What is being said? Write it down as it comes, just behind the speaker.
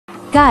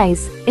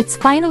Guys, it's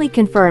finally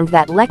confirmed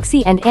that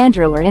Lexi and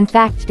Andrew are in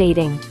fact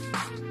dating.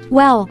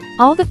 Well,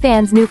 all the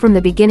fans knew from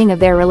the beginning of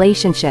their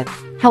relationship,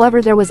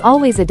 however there was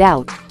always a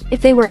doubt,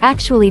 if they were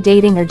actually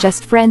dating or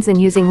just friends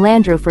and using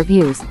Landrew for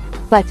views.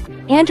 But,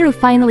 Andrew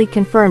finally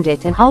confirmed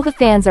it and all the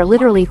fans are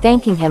literally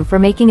thanking him for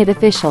making it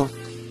official.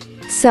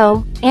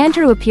 So,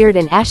 Andrew appeared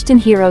in Ashton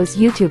Hero's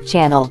YouTube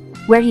channel,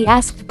 where he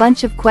asked a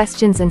bunch of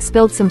questions and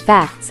spilled some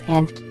facts,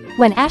 and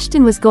when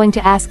Ashton was going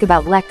to ask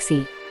about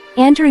Lexi,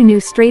 Andrew knew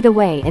straight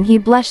away and he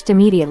blushed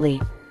immediately.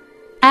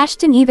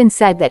 Ashton even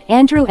said that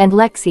Andrew and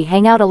Lexi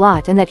hang out a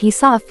lot and that he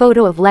saw a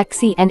photo of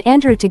Lexi and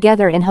Andrew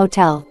together in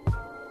hotel.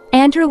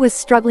 Andrew was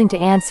struggling to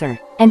answer,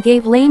 and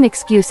gave lame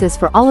excuses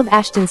for all of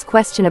Ashton's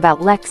question about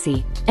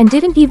Lexi, and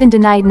didn't even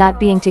deny not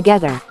being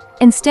together.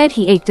 Instead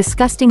he ate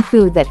disgusting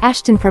food that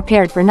Ashton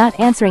prepared for not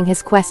answering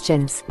his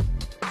questions.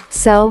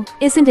 So,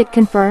 isn't it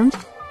confirmed?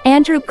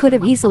 Andrew could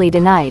have easily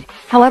denied,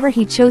 however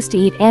he chose to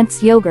eat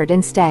Aunt's yogurt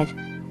instead.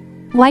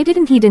 Why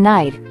didn't he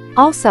deny?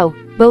 Also,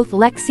 both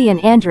Lexi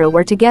and Andrew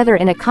were together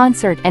in a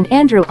concert and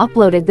Andrew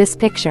uploaded this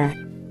picture.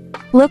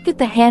 Look at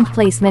the hand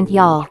placement,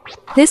 y'all.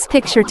 This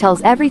picture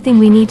tells everything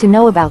we need to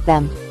know about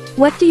them.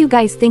 What do you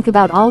guys think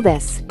about all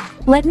this?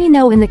 Let me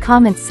know in the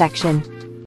comments section.